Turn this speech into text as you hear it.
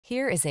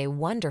Here is a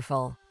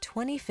wonderful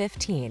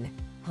 2015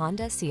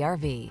 Honda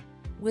CR-V.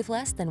 With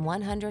less than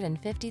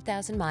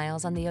 150,000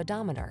 miles on the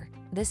odometer,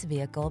 this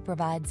vehicle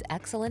provides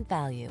excellent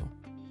value.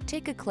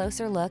 Take a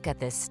closer look at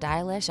this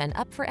stylish and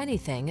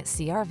up-for-anything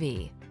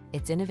CR-V.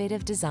 Its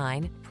innovative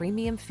design,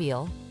 premium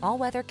feel,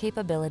 all-weather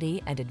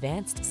capability, and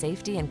advanced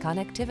safety and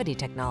connectivity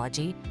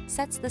technology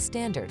sets the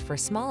standard for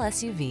small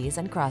SUVs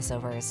and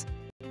crossovers.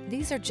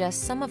 These are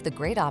just some of the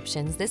great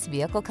options this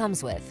vehicle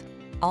comes with: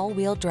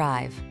 all-wheel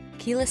drive,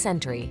 keyless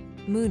entry,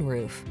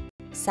 moonroof,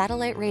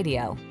 satellite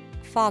radio,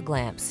 fog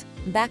lamps,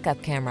 backup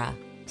camera,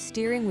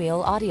 steering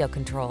wheel audio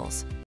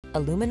controls,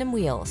 aluminum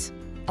wheels,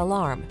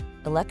 alarm,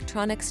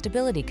 electronic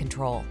stability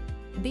control.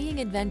 Being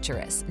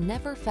adventurous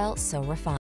never felt so refined.